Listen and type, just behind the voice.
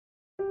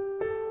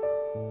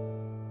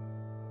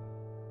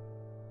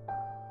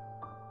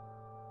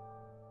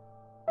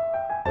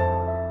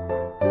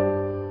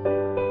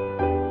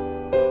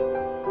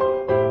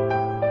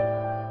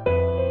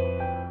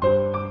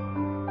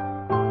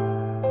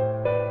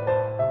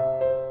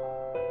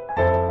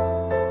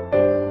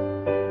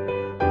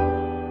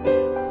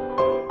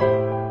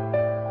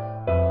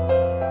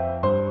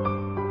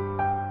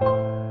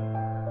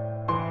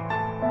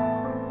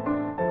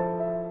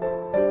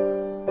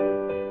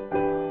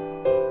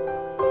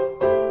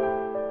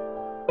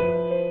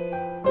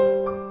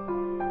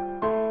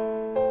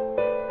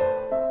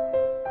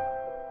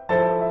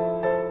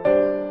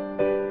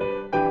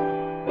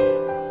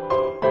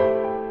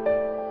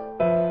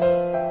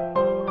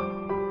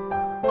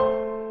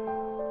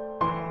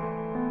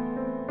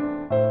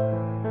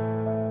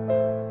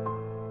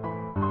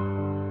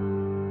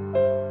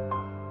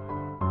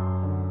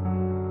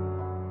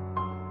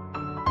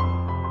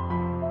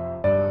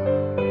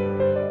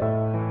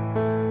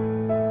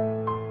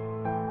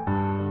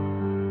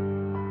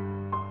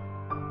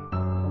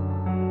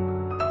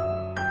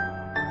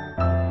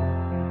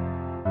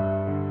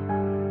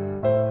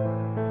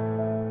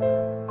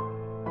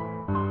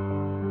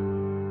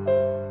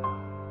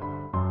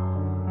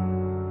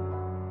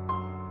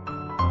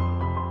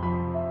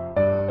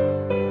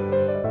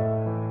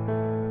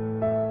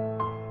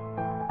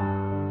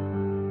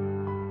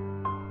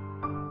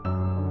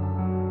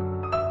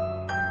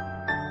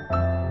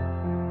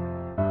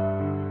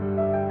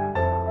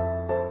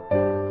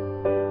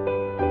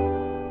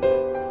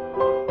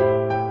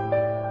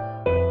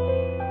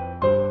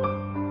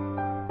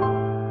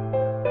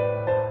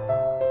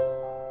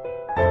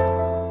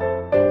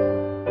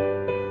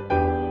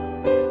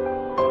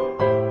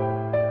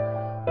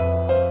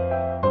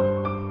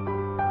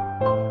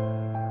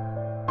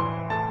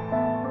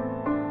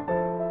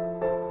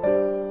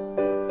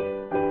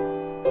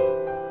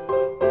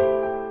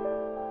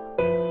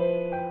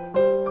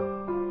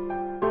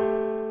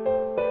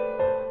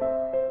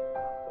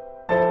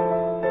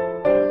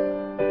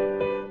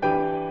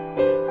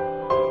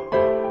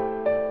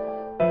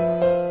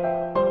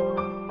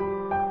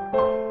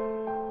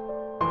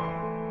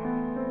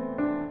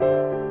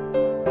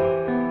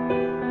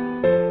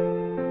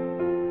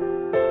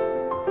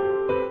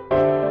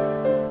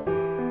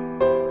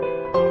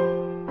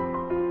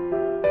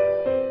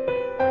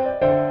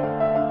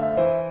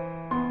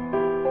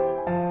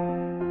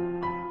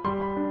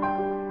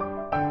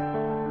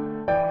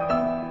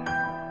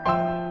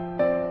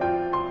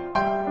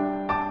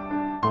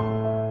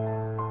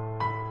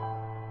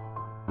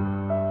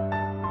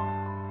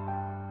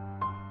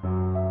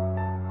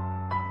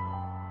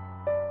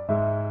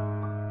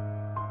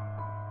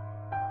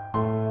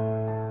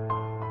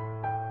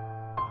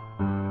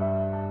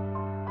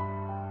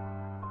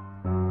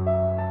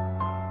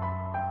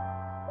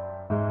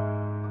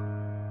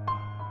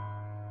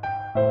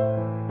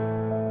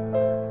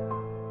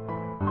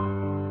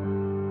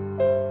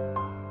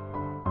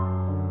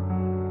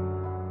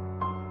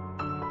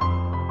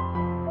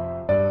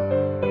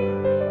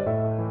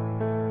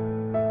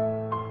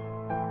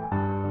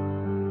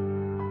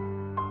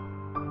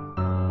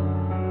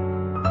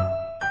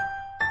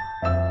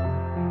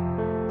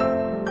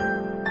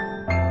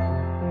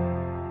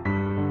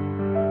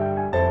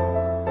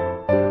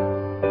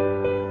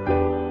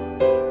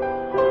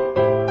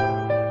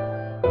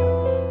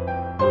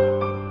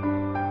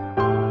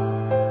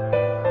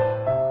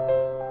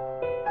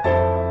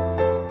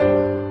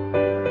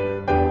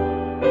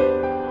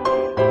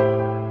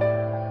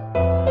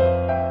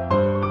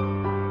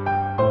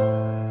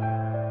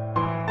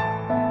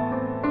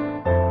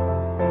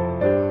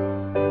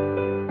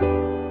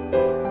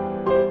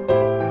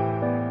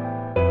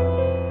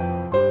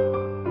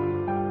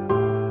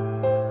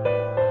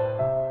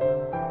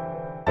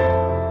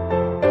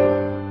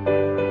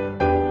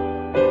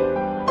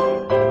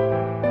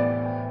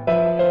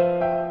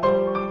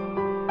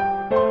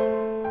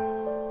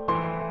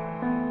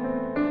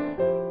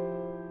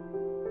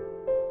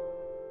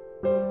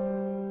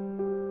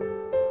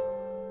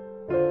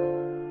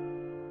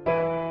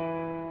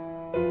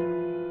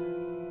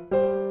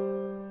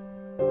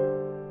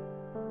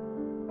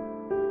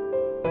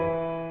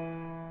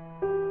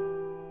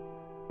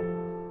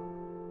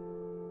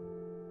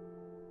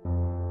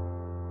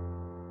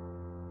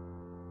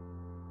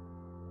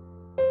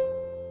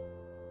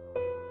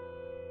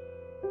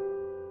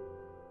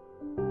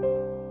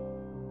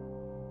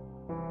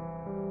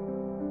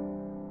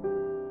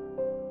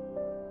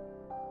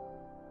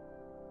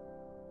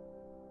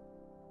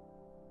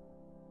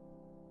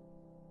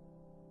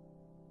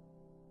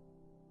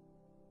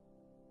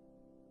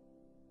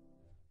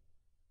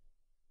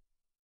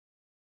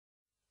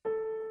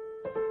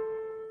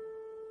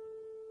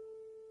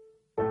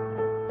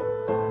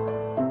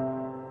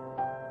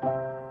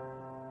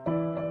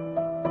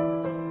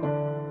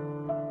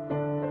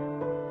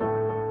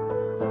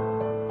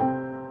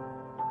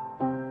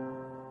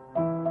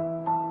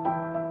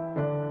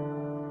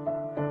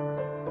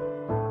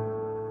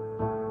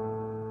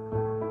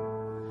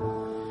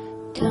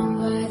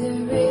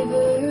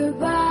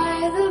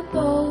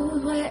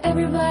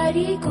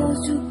somebody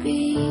goes to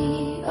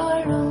be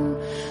alone,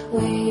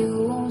 where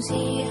you won't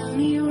see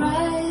any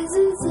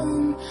rising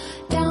sun.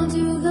 Down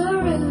to the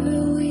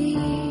river we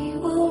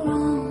will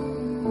run.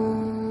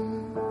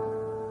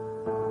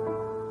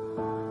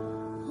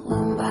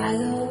 When by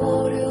the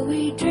water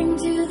we drink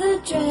to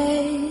the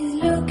dregs.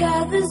 Look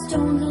at the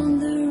stones on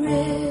the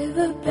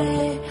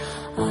riverbed.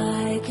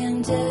 I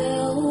can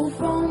tell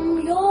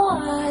from your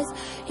eyes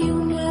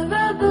you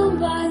never been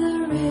by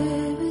the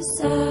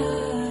riverside.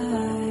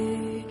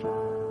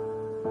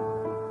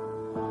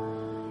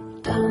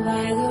 Down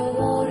by the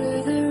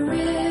water, the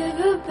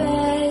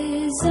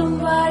riverbed.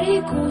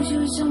 Somebody calls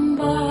you,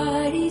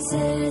 somebody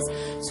says,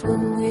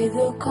 swim with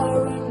the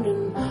current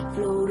and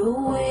float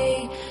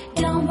away.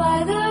 Down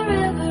by the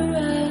river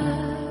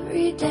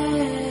every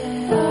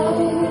day. Oh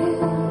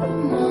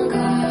my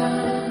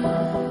God,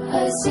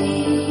 I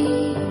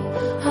see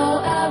how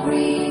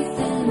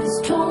everything is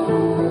torn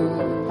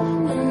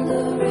in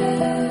the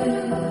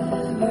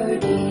river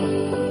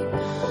deep,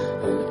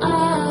 and I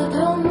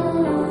don't know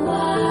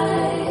why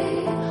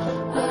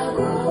I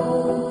go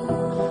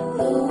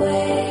the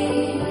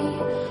way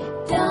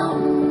down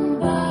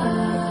by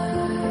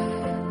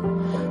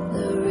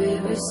the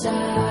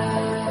riverside.